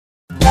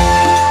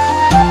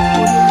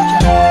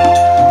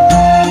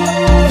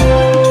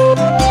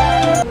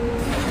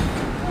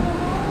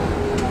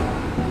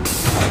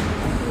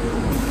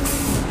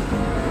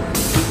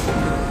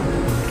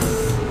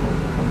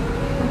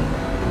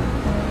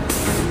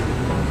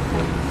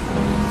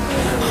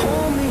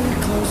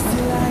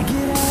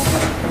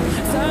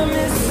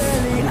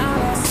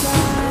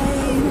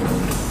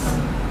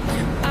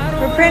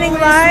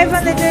live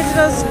on the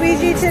Digital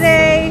Squeegee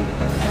today.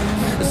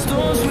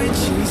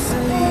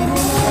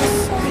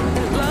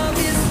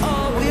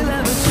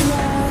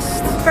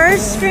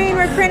 First screen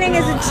we're printing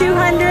is a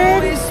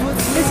 200.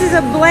 This is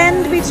a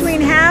blend between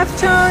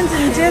halftones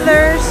and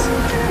dithers.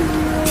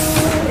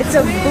 It's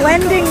a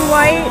blending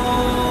white.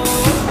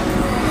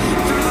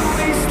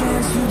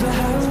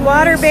 It's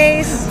water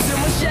base.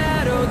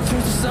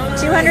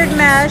 200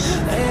 mesh.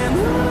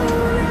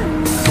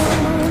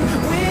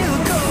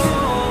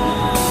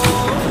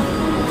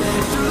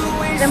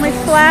 Then we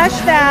flash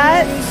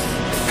that,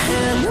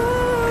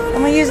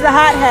 and we use the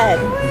hot head.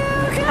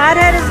 Hot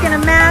head is going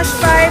to mash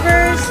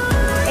fibers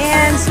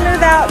and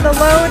smooth out the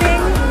loading.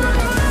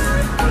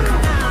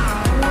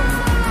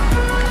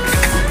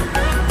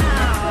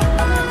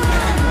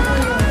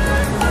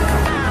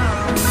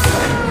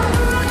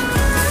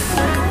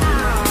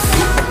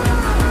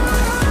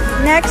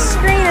 Next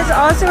screen is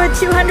also a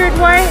 200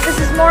 white. This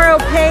is more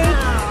opaque,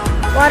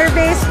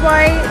 water-based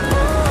white.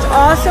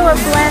 Also a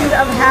blend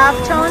of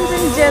halftones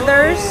and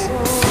dithers.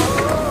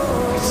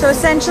 So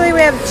essentially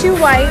we have two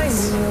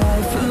whites.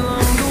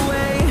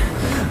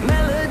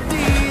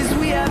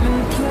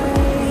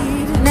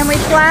 And then we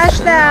flash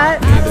that.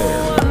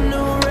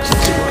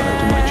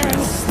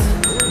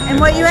 And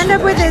what you end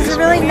up with is a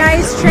really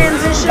nice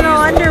transitional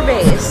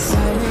underbase.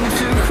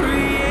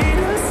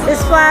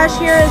 This flash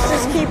here is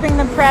just keeping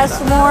the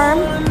press warm.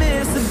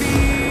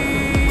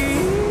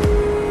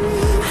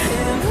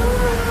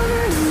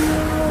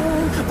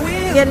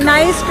 You get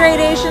nice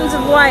gradations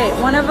of white,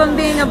 one of them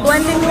being a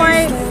blending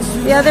white,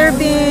 the other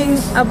being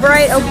a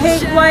bright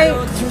opaque white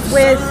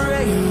with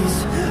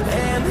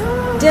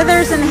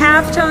dithers and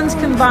halftones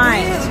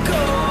combined.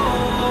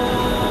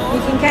 You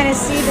can kind of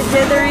see the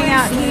dithering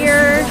out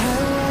here,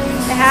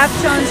 the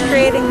halftones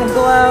creating the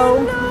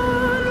glow.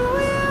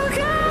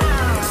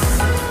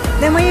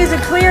 Then we use a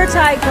clear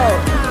tie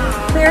coat.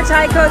 Clear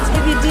tie coats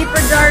give you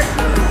deeper, dark,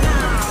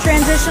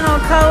 transitional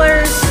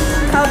colors,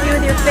 help you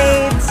with your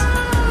fades.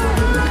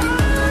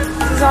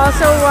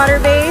 Also water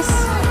base.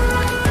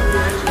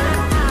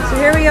 So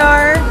here we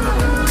are.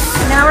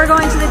 Now we're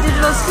going to the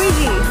Digital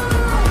Squeegee.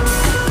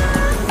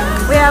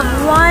 We have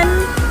one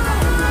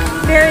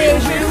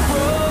variation.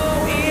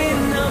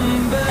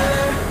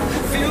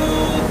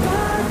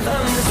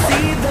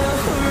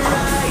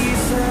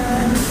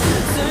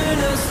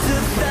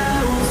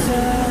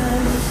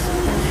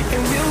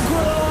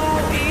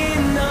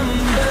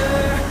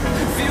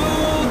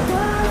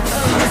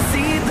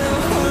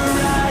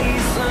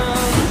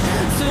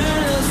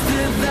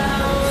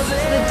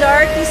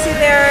 Dark you see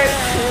there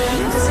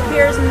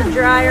disappears in the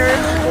dryer.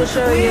 We'll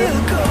show you.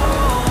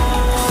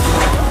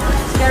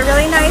 It's got a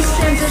really nice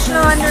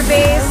transitional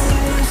underbase,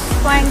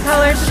 applying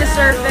color to the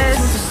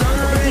surface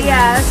with the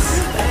DS.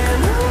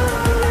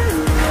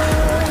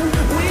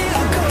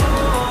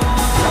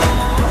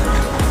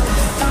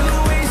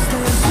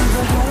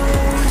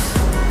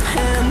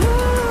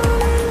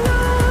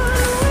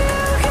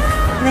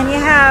 And then you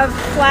have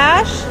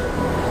flash.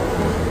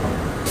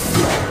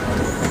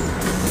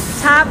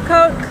 Top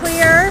coat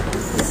clear.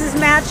 This is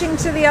matching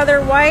to the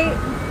other white.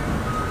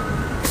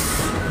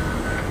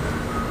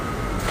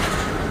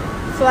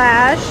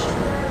 Flash.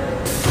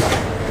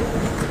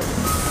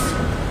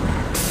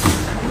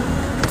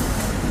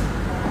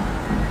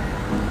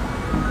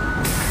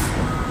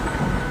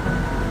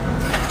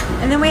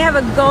 And then we have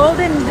a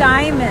golden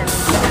diamond.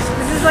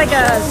 This is like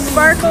a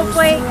sparkle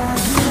flake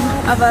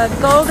of a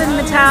golden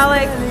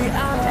metallic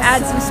to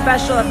add some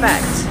special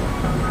effect.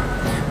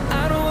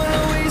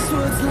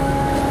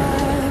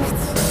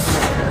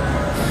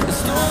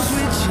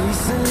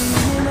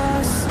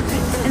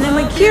 And then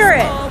we cure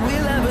it.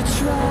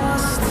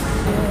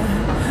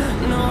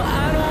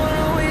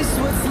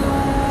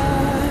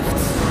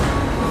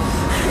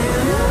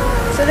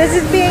 So this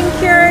is being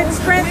cured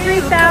Sprint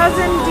 3000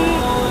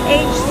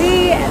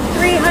 HD at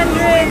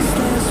 300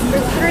 for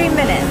 3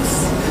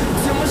 minutes.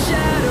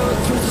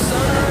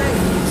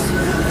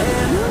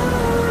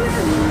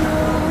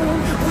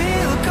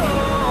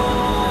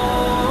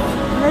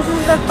 And this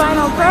is the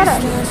final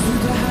product. You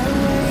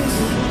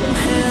can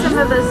see some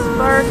of the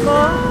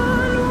sparkle.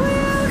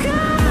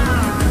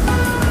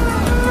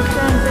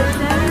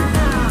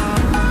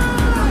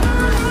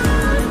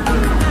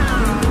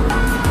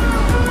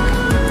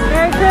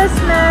 Merry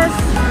Christmas!